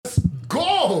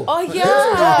go. Oh,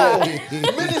 yeah.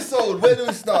 Wheneversode, where do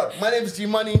we start? My name is G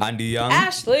Money. Andy Young.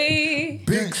 Ashley.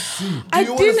 Big C. I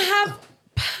didn't have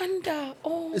Panda.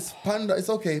 Oh. It's Panda. It's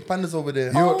okay. Panda's over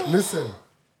there. Yo, listen.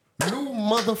 Lou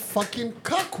motherfucking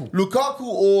Kaku. Lukaku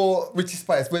or Richie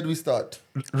Spice? Where do we start?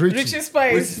 Richie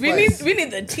Spice. Richie Spice. We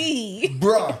need the tea.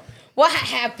 Bruh. What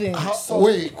happened?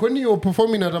 Wait, when you were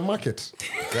performing at a market?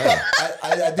 Yeah.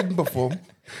 I didn't perform.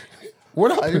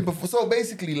 What I happened? didn't perform. So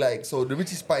basically, the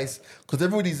Richie Spice, because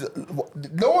everybody's,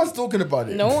 no one's talking about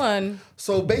it. No one.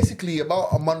 So basically, about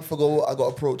a month ago, I got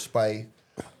approached by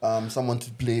someone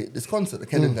to play this concert, the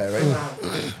Kenyan guy,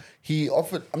 right? He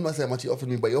offered, I'm not saying how much he offered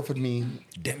me, but he offered me,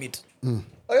 Damn it. he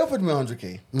offered me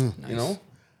 100K, you know?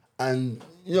 And,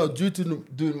 due to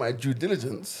doing my due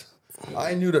diligence,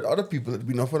 I knew that other people had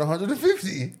been offered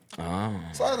 150. So I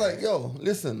was like, yo,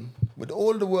 listen, with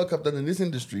all the work I've done in this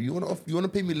industry, you want to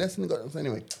pay me less than God? So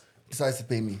anyway, decides to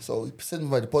pay me. So he sent me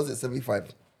my deposit,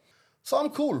 75. So I'm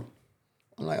cool.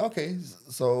 I'm like, okay.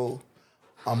 So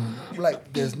I'm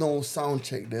like, there's no sound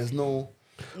check. There's no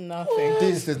Nothing.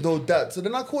 this, there's no that. So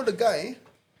then I called the guy.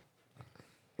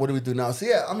 What do we do now? So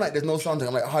yeah, I'm like, there's no sound check.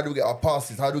 I'm like, how do we get our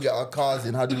passes? How do we get our cars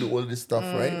in? How do we do all this stuff,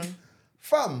 right?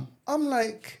 Fam, I'm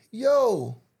like,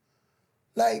 yo,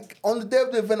 like on the day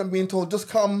of the event, I'm being told, just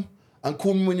come and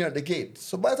call me when you're at the gate.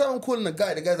 So by the time I'm calling the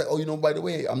guy's like, oh, by the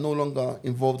way, I'm no longer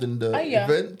involved in the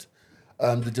event.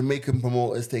 The Jamaican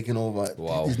promoter is taking over.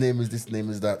 Wow. His name is this, name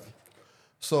is that.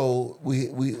 So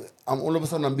I'm all of a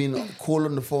sudden I'm being called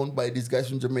on the phone by these guys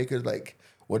from Jamaica, like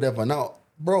whatever. Now,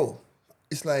 bro,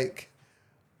 it's like,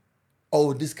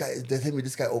 oh, they're telling me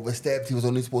this guy overstepped. He was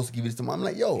only supposed to give you this to me. I'm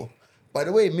like, yo, by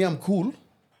the way, me, I'm cool.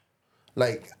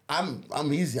 Like,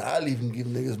 I'm easy. I'll even give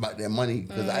niggas back their money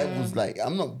because I was like,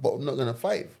 I'm not gonna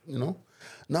fight,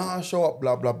 Nah, I'll show up,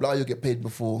 blah, blah, blah. You get paid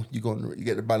before you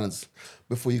get the balance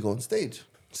before you go on stage.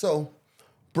 So,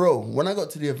 bro, when I got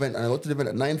to the event, and I got to the event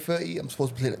at 9:30, I'm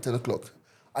supposed to play at 10 o'clock.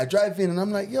 I drive in and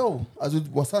I'm like, yo, I was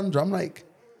with Wasandra, I'm like,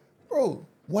 bro,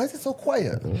 why is it so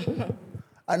quiet?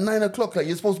 At 9 o'clock, like,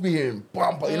 you're supposed to be hearing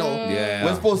bump,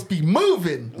 we're supposed to be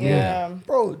moving. Yeah.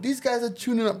 Bro, these guys are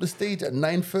tuning up the stage at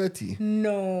 9:30.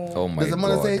 No. Oh my There's a God.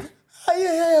 man saying,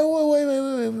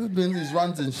 wait, doing these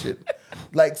runs and shit.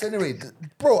 Like, so anyway,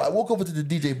 bro, I walk over to the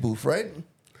DJ booth, right?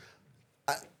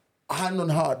 Hand on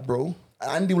heart, bro.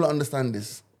 Andy will understand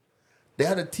this. They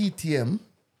had a TTM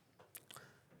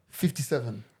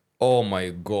 57. Oh my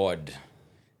God.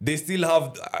 They still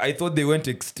have, I thought they went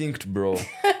extinct, bro.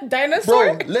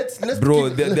 Dinosaur? Bro, let's Bro,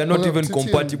 they're not even TTM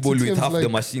compatible with half the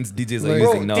like- machines DJs like- are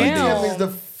Bro, using nowadays. TTM is the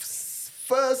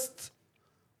first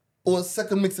or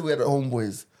second mixer we had at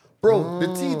Homeboys. Bro, the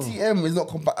TTM is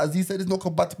not as he said, it's not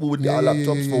compatible with our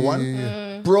laptops for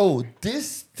one. Bro,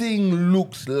 this thing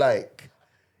looks like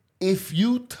if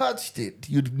you touched it,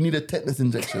 you'd need a tetanus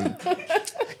injection.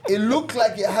 It looked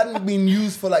like it hadn't been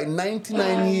used for like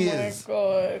 99 years. Oh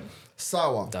my God.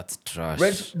 Sour. That's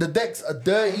trash. The decks are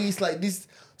dirty. It's like this.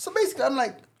 So basically, I'm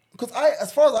like, because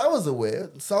as far as I was aware,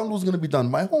 sound was going to be done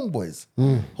by Homeboys.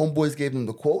 Homeboys gave them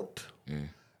the quote.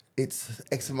 It's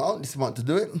X amount, this amount to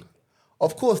do it.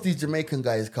 Of course, these Jamaican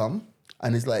guys come,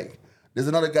 and it's like, there's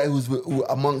another guy who's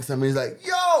amongst them, and he's like,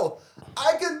 yo,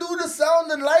 I can do the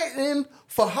sound and lighting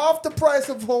for half the price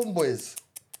of Homeboys.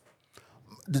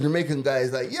 The Jamaican guy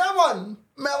is like, yeah, man,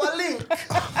 me have a link.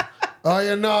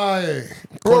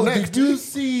 Bro, did you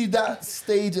see that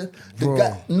stage? The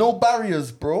guy, no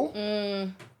barriers, bro.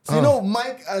 So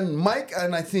Mike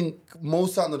and I think Mo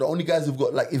Sound are the only guys who've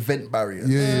got like event barriers.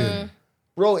 Yeah.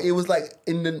 Bro, it was like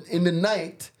in the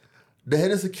night, the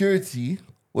head of security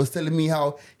was telling me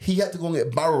how he had to go and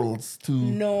get barrels to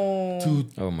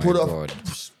Oh my put God.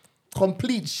 off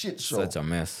complete shit show. Such a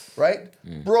mess. Right?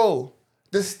 Bro,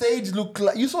 the stage looked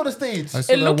like, you saw the stage. I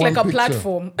saw It that looked like one a picture.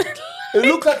 platform. It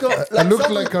looked like It looked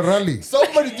like a rally.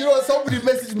 Somebody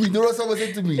messaged me. You know what someone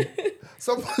said to me?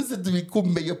 Someone said to me,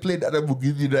 Kumbe, you played at a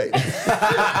boogie night.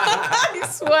 I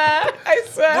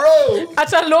swear. Bro.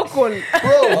 At a local. Bro.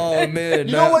 Oh man.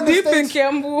 You know when Deep in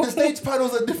Kiambu. the stage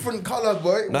panels are different color,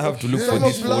 boy. I have to look Some for are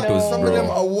these black, photos, some of them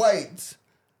bro. are white.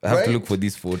 I have right? to look for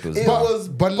these photos. It bro. was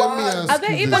But let me bad. ask Are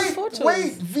there you even this. photos?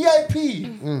 Wait,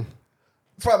 VIP.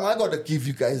 Fam, I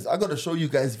gotta show you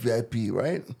guys VIP,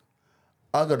 right?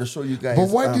 I gotta show you guys. But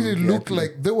why did it look VIP.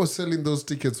 like they were selling those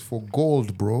tickets for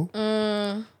gold, bro?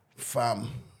 Fam?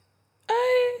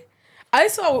 I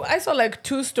saw like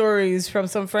 2 stories from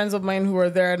some friends of mine who were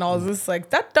there, and I was just like,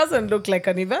 that doesn't look like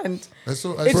an event. I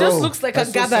saw, It just looks like I a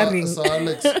saw gathering. Sir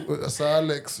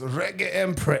Alex, Reggae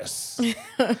Empress.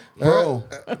 Bro.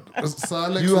 Sir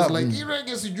Alex You was have- like, "Hii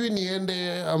reggae sijui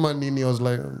niende ama nini." I was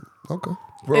like, okay.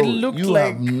 Bro, It looked you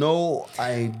like- have no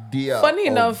idea. Funny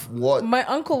of enough, what my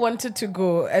uncle wanted to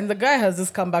go, and the guy has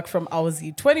just come back from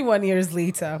Aussie 21 years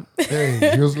later.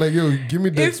 Hey, he was like, yo, give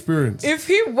me the experience. If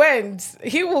he went,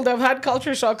 he would have had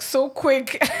culture shock so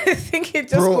quick. I think he'd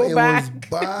just bro, go it back.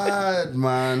 was bad,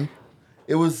 man.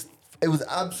 It was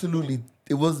absolutely,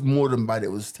 it was more than bad,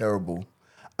 it was terrible.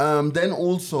 Then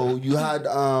also you had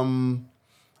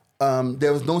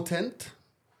there was no tent.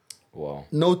 Wow.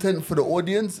 No tent for the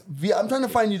audience. I'm trying to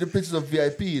find you the pictures of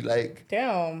VIP. Like,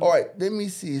 Damn. all right, let me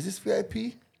see. Is this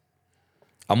VIP?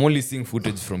 I'm only seeing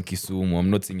footage from Kisumu. I'm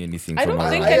not seeing anything I from don't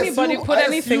think around. anybody put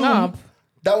anything up.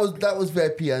 That was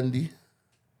VIP, Andy.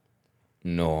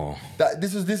 No.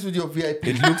 This was your VIP.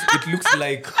 It looks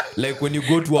like when you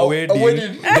go to a wedding,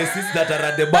 wedding. the seats that are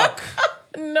at the back,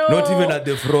 No. not even at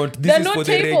the front. This There are is no for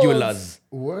tables. the regulars.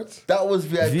 What? That was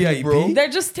VIP, VIP? bro. They're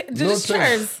just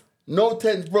chairs. No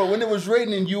tents, bro. When it was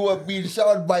raining, you were being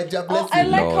showered by Jah Oh, Blessing. I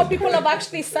like how Lord. people have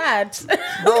actually sat.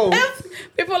 Bro,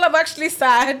 People have actually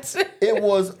sat. it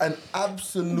was an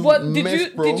absolute What mess,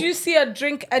 bro. did you see a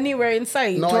drink anywhere in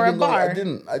sight No, or I a didn't.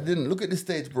 bar? I didn't. Look at the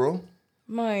stage, bro.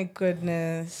 My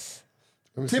goodness.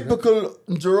 Let me see that. Typical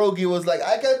Njoroge was like,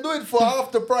 I can do it for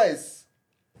half the price.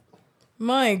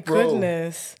 My Bro.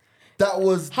 goodness. That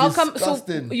was How come so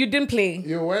disgusting. you didn't play?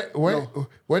 Yo,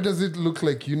 why does it look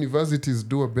like universities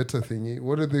do a better thingy?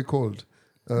 What are they called?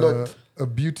 Not- A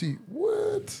beauty.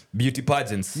 What? Beauty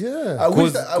pageants. Yeah. I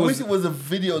wish Cause- it was a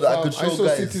video that I could show I saw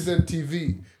guys. Citizen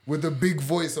TV with a big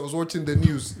voice. I was watching the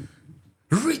news.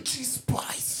 Richie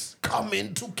Spice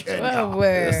coming to Kenya. Well,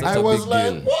 where? Such I a was big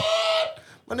like, deal. what?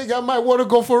 My nigga, I might want to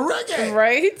go for reggae.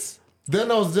 Right?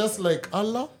 Then I was just like,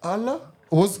 Allah,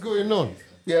 what's going on?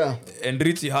 Yeah. And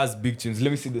Richie has big tunes.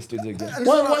 Let me see the stage again.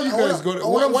 Why you guys got?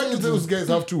 What I'm Why do saying those is- guys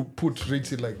have to put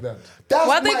Richie like that? That's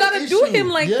Why they my gotta do issue. him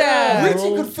like Yeah, that? bro.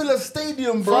 Richie could fill a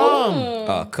stadium, bro.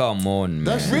 Ah, come on,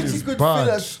 That man. shit Richie is could bad.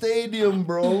 fill a stadium,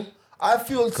 bro. I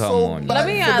feel Come so on. bad Let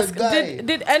me for ask, the guy.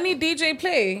 did any DJ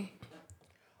play?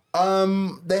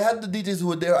 They had the DJs who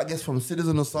were there, I guess, from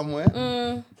Citizen or somewhere.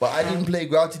 But I didn't play.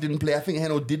 Grouchy didn't play. I think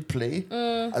Heno did play.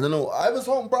 I don't know. I was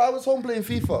home, bro. I was home playing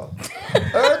FIFA.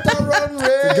 Earth around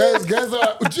red. Guys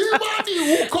are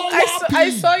G-Money, who call I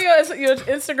saw your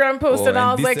Instagram post Oh, and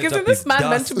I and was this like, setup isn't this is man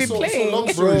meant dust. to be So playing? long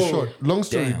story Bro. short, long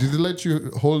story. Damn. Did they let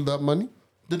you hold that money?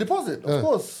 The deposit, of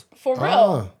course. For real?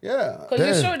 Ah. Yeah. Because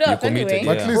you Damn. showed up You committed,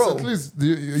 anyway. yeah. Bro. At least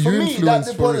you For me, that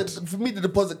influenced for it. deposit, for me, the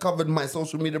deposit covered my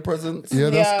social media presence. Yeah,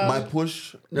 that's Yeah. My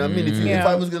push. You know what I mean? If Yeah.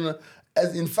 I was gonna,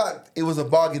 as in fact, it was a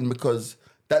bargain because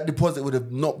that deposit would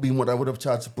have not been what I would have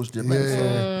charged to push the event. Yeah.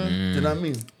 So, do you know what I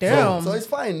mean? Damn. So it's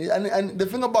fine. And the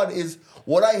thing about it is,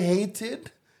 what I hated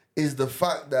is the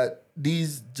fact that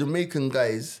these Jamaican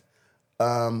guys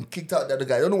kicked out the other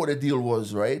guy. I don't know what the deal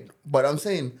was, right? But I'm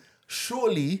saying,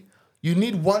 surely you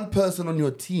need one person on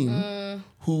your team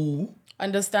who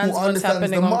Understands what's understands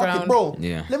happening the on market, ground. bro.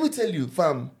 Yeah. Let me tell you,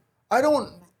 fam. I don't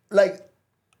like.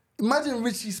 Imagine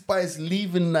Richie Spice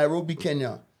leaving Nairobi,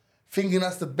 Kenya, thinking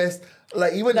that's the best.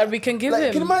 Like even That we can give like,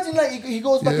 him. Can you imagine like he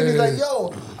goes back and he's Yeah. like,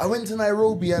 "Yo, I went to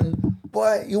Nairobi and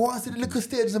boy, you want to see the little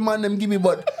stage the man them give me,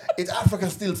 but it's Africa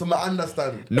still, so I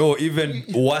understand." No, even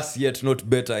worse yet, not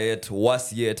better yet,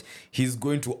 worse yet, he's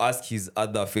going to ask his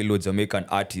other fellow Jamaican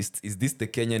artists, is this the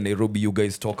Kenya Nairobi you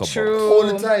guys talk about? True. All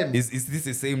the time. Is this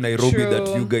the same Nairobi that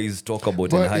True. you guys talk about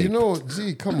and But hype? you know,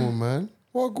 gee, come on, man.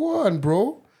 Well, go on,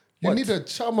 bro. You What? need a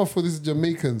charmer for these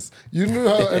Jamaicans. You know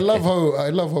how I love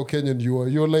how Kenyan you are.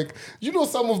 You're like, you know,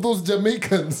 some of those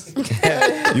Jamaicans.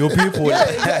 You people.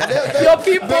 Your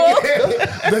people.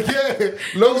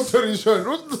 Long story short,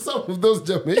 what's some of those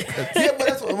Jamaicans? Yeah, but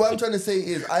that's what I'm trying to say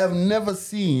is I've never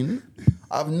seen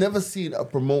a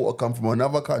promoter come from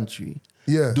another country,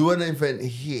 Yeah. do an event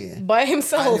here. By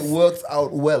himself. And it works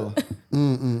out well.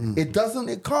 It doesn't.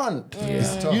 It can't.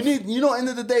 It's tough. You need. You know. End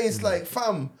of the day, it's like,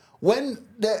 fam. When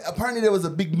apparently there was a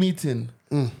big meeting,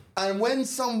 and when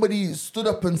somebody stood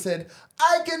up and said,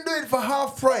 "I can do it for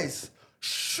half price,"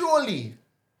 surely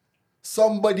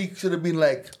somebody should have been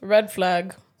like, Red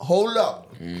flag. "Hold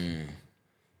up."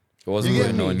 What's You get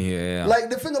going me? on here? Yeah.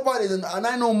 Like the thing about it, and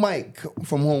I know Mike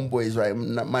from Homeboys, right?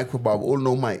 Mike Bob, all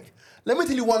know Mike. Let me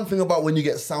tell you one thing about when you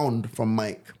get sound from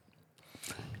Mike.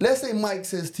 Let's say Mike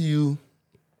says to you,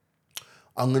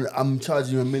 I'm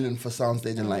charging you $1 million for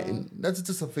soundstage and lighting. That's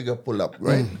just a figure pull up,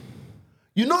 right?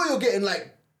 You know you're getting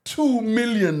like 2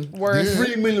 million, Worth.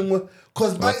 3 million worth.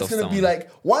 Because Mike's of gonna be sound.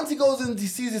 like, once he goes in, he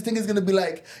sees this thing, he's gonna be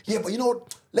like, yeah, but you know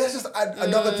what? Let's just add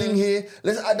another thing here.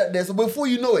 Let's add that there. So before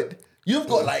you know it, you've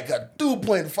got like a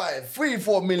 2.5, 3,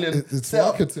 4 million. It's set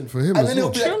up. marketing for him And as then he'll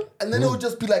well. be like, and then he'll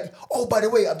just be like, oh, by the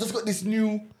way, I've just got this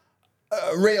new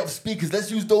array of speakers.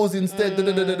 Let's use those instead.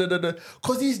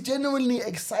 Because he's genuinely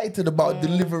excited about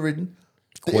delivering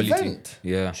the Quality. event.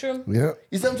 Yeah. True. Yeah.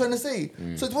 You see what I'm trying to say?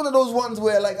 So it's one of those ones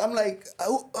where, like, I'm like,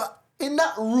 in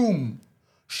that room,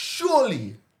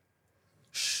 surely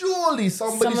somebody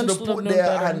Someone should have should have put known their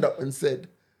better. hand up and said,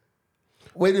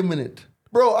 wait a minute.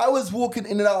 Bro, I was walking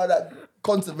in and out of that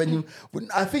concert venue.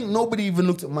 I think nobody even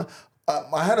looked at my...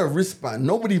 I had a wristband.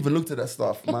 Nobody even looked at that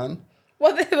stuff, man.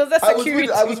 What was that security?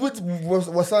 I was with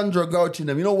Wasandra Gauchi.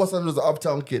 You know Wasandra's an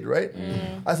uptown kid, right?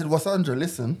 I said, Wasandra,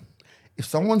 listen, if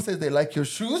someone says they like your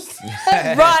shoes,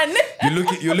 Run.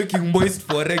 You're looking moist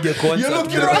for a reggae concert. you're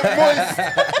looking bro.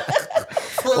 right, boys.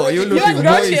 Oh, you're You looking and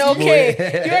Grouchy moist, okay.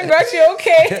 boy. You and Grouchy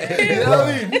okay. You know what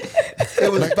I mean?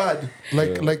 It was bad.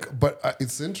 But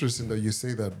it's interesting that you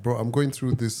say that, bro. I'm going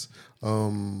through this. I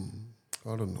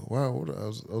don't know. Wow,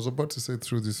 I was about to say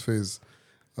through this phase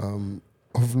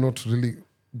of not really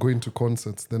going to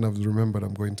concerts. Then I've remembered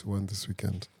I'm going to one this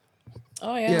weekend.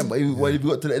 Oh yeah. Yeah, but if you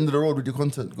got to the end of the road with your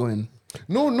concert going,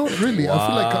 No, not really. I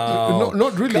feel like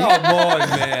not really. Come on,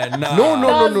 man. Nah.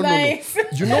 No. Nice.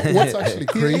 You know what's actually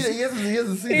crazy? he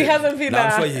hasn't seen He it. hasn't seen Nah, I'm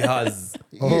that. sure he has.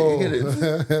 You get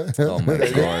it? Oh my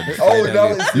god. Oh, now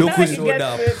it's Look who He showed gets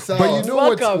up. it. But you know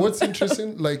Welcome. what's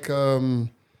interesting? Like,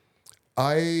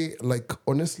 I like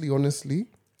honestly,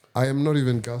 I am not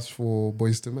even gassed for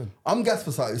Boys to Men. I'm gassed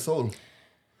for Sauti Soul.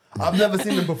 I've never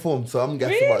seen him perform, so I'm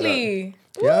gassed about that. Really?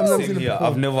 Yeah, I've never Same seen him here.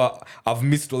 perform. I've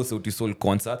missed also to Soul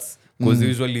concerts because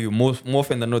usually more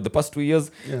often than not the past 2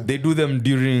 years they do them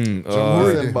during December,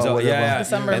 whatever. yeah,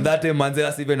 December. and that time man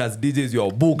us even as DJs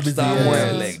you're booked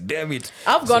somewhere like damn it.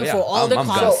 I've gone for all the I'm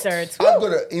concerts. I've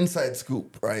got an inside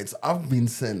scoop, right? So I've been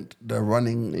sent the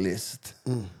running list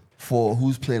for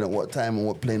who's playing at what time and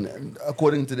what playing. And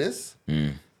according to this,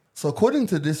 so according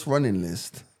to this running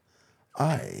list,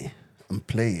 I am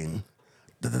playing.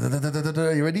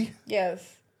 You ready?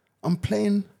 Yes. I'm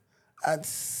playing at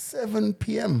 7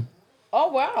 p.m. Oh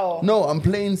wow. No, I'm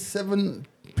playing 7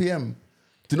 p.m.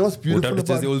 Do you know what's beautiful Utatucheze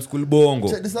about old school bongo.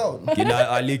 Check this out. Kina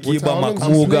Alikiba how long?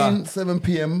 I'm Makmuga. playing 7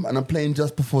 p.m. and I'm playing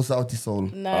just before Sauti Soul.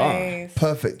 Nice.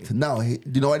 Perfect. Now, do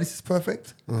you know why this is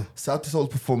perfect? Sauti Soul's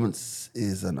performance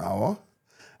is an hour.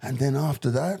 And then after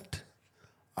that,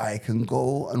 I can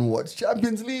go and watch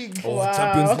Champions League. Oh, Wow.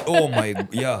 Champions. Oh my,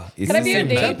 yeah. It's Can I the be your same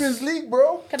date? night. Champions League,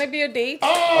 bro. Can I be your date?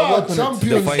 Oh, work on it.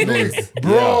 Champions The finals. League,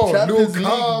 bro. Champions League,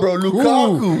 bro.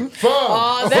 Lukaku. Fam.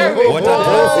 Oh, there we What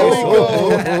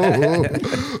go.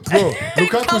 Bro,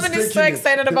 Lukaku's Calvin is so taking it.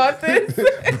 excited about this.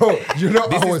 Bro, you know,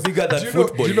 This I is was bigger than do you know-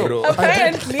 football, do you know, bro.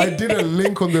 Apparently. I did a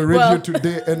link on the radio Well.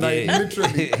 today, and I Yeah.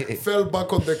 literally fell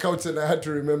back on the couch, and I had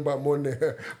to remember Mone.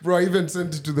 Bro, I even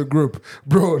sent it to the group.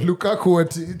 Bro, Lukaku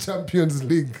at Champions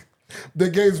League. The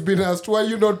guy's been asked, why are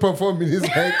you not performing? He's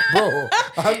like, bro,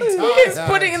 I'm He's tired.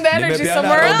 putting in the energy Nimepeana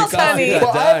somewhere round else, the country.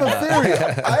 honey.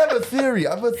 Yeah. But I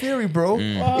have a theory, bro.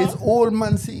 It's all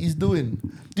Man City is doing.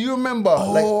 Do you remember?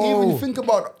 Like, even think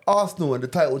about Arsenal and the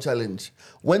title challenge.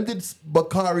 When did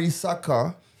Bukayo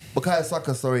Saka,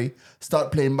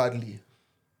 start playing badly?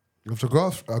 You have to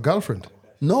go a girlfriend.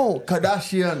 No,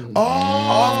 Kardashian.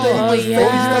 After he was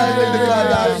FaceTiming the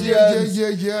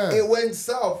Kardashians, Yeah. it went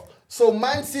south. So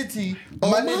Man City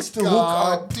managed to hook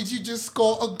up. Did you just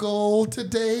score a goal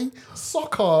today?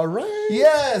 Soccer, right?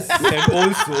 Yes. And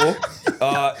also,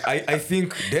 I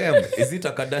think, damn, is it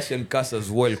a Kardashian curse as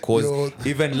well? Yo. Because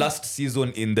even last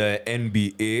season in the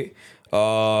NBA,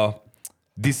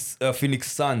 this Phoenix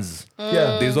Suns,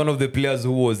 Yeah. there's one of the players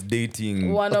who was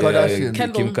dating One of Kardashian.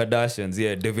 Kim Kardashians.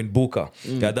 Yeah, Devin Booker.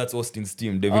 Yeah, that's Austin's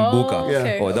team, Devin Booker. Yeah.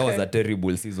 okay, Oh, that was okay. a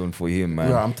terrible season for him, man.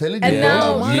 Yeah, I'm telling And you.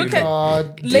 now Oh my look at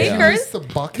God. Did you Lakers. miss the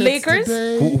buckets Lakers.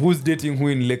 today? Who's dating who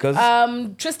in Lakers?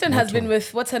 Tristan has been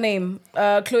with what's her name,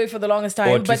 Chloe, for the longest time.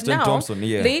 Oh, but Tristan now, Thompson,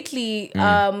 yeah. lately,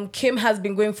 Kim has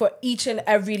been going for each and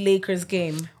every Lakers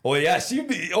game. Oh yeah, she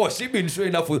been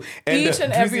showing up with Each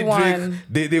and Drizzy every Drake, one.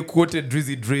 They quoted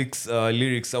Drizzy Drake's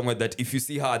lyrics somewhere that if you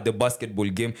see her at the basketball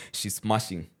game, she's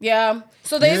smashing. Yeah.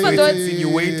 So they even So thought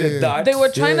insinuated that they were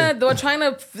trying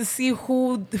to see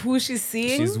who she's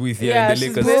seeing. She's with, yeah, in the she's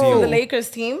Lakers with team. the Lakers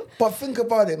team. But think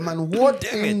about it, man. What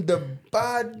in the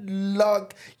bad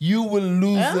luck? You will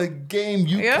lose Yeah. a game.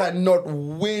 You Yeah. cannot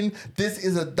win. This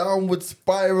is a downward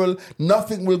spiral.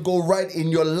 Nothing will go right in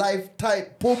your life.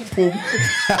 Type pum pum.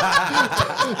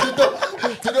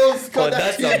 to those Oh,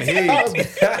 that's some Kardashians.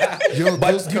 hate. Yo,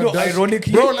 But those you know, Kardashian-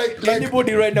 ironically, bro, like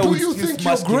anybody right now do would you still think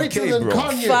you're smash Kim greater K, than bro.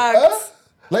 Kanye? Facts. Huh?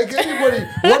 Like anybody,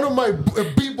 one of my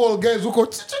b-ball guys who go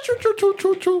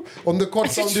choo-choo-choo-choo-choo on the court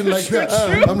sounding like that.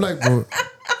 I'm like, bro,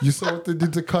 you saw what they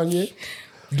did to Kanye?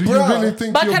 Do you Bruh. really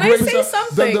think But you're can I say greater than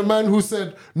something? the man who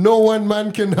said no one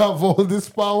man can have all this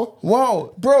power?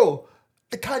 Wow, bro.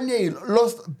 Kanye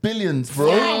lost billions, bro.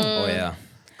 Oh yeah.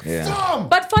 Yeah. Damn!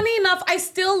 But funny enough, I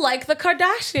still like the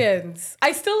Kardashians.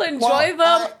 I still enjoy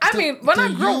them. I mean, when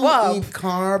I grow up. Eat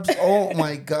carbs. Oh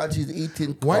my God, she's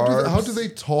eating carbs. How do they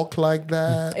talk like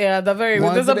that? Yeah, they're very.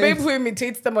 Why There's do a they- babe who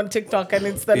imitates them on TikTok, and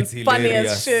it's the It's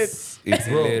funniest hilarious. shit. It's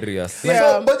hilarious. Yeah.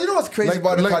 So, but you know what's crazy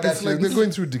about the Kardashians? It's like they're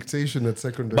going through dictation at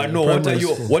secondary. But no, what are primary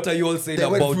you? school. What are you all saying They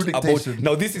went about? through dictation.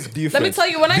 Now this is different. Let me tell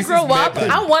you, when I This grow is up,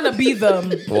 Megan. I want to be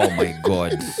them. Oh my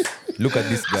God! Look at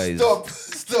these guys. Stop.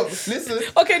 Listen.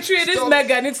 Okay, true, it is Stop.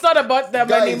 Megan. It's not about them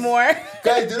Guys, anymore.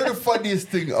 Guys, you know the funniest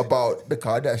thing about the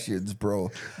Kardashians,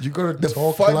 bro? You gotta The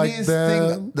talk like funniest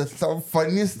them.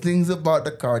 funniest things about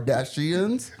the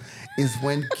Kardashians is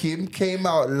when Kim came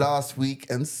out last week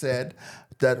and said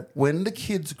that when the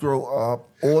kids grow up,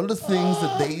 all the things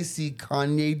that they see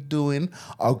Kanye doing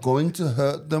are going to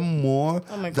hurt them more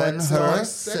Oh my than God, her Sex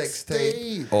sex tape.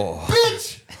 tape. Oh.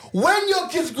 Bitch, when your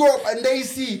kids grow up and they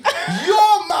see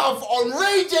your mouth on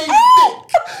Ray J's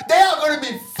dick, they are going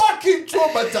to be fucking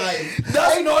traumatized.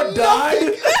 That's Ain't not dad.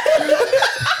 nothing-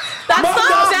 That's Mom,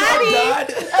 not that's daddy. dad.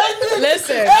 End it.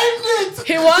 Listen, End it.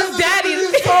 he was This is daddy.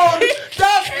 his song.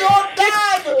 That's not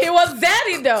dad. He was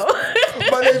daddy though.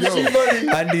 My name's G-Money.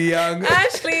 Andy Young.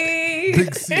 Ashley.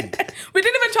 Big C. We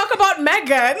didn't even talk about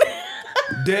Megan.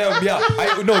 Damn. Yeah.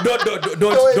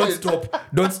 Don't wait. stop.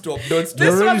 Don't stop. This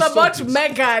already was about stopped it.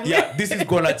 Megan. Yeah. This is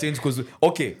gonna change because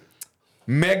okay,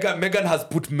 Megan has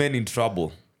put men in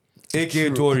trouble, aka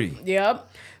Tory. Yep.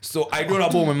 So I don't know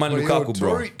about my man But yo, Lukaku,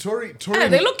 bro. Tory, Yeah,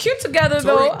 they look cute together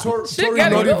though. Shit, Tory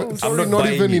get not it even, goes. I'm Tory not not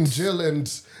buying even in it. jail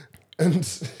and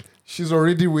she's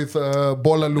already with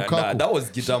Bola Lukaku. Nah, that was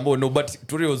Gitambo. No, but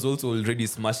Tory was also already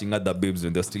smashing other babes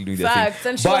when they're still doing their Facts. thing.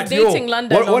 And she But was dating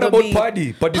London. What on the about beat.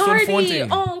 Paddy? Paddison Party. Fontaine.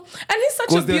 Oh, and he's such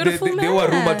a Because beautiful man. they were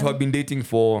rumored to have been dating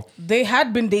for They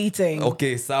had been dating.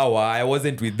 okay, Sawa. I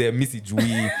wasn't with them, Missy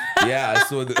Jui. Yeah,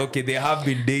 so okay, they have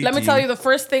been dating. Let me tell you, the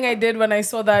first thing I did when I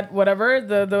saw that, whatever,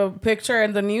 the picture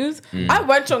and the news, I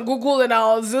went on Google and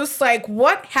I was just like,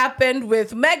 what happened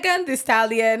with Megan Thee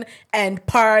Stallion and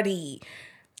Party?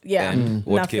 Yeah. And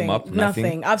what nothing, came up? Nothing.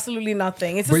 Nothing? Absolutely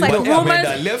nothing. It's But just you like know- rumors.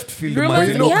 Amanda, left field, rumors- man.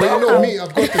 But you know, but you know Yeah. me,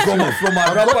 I've got the From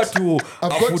a rapper to a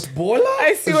got- footballer.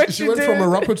 I see what she you went did. from a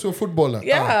rapper to a footballer.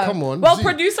 Yeah. Come on. Well, Gee,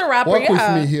 producer, rapper, Walk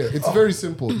yeah. with me here. It's very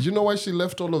simple. You know why she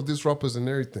left all of these rappers and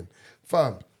everything?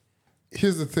 Fam,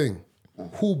 here's the thing.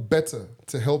 Who better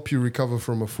to help you recover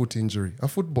from a foot injury? A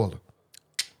footballer.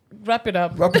 Wrap it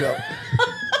up. Wrap it up.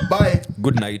 Bye.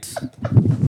 Good night.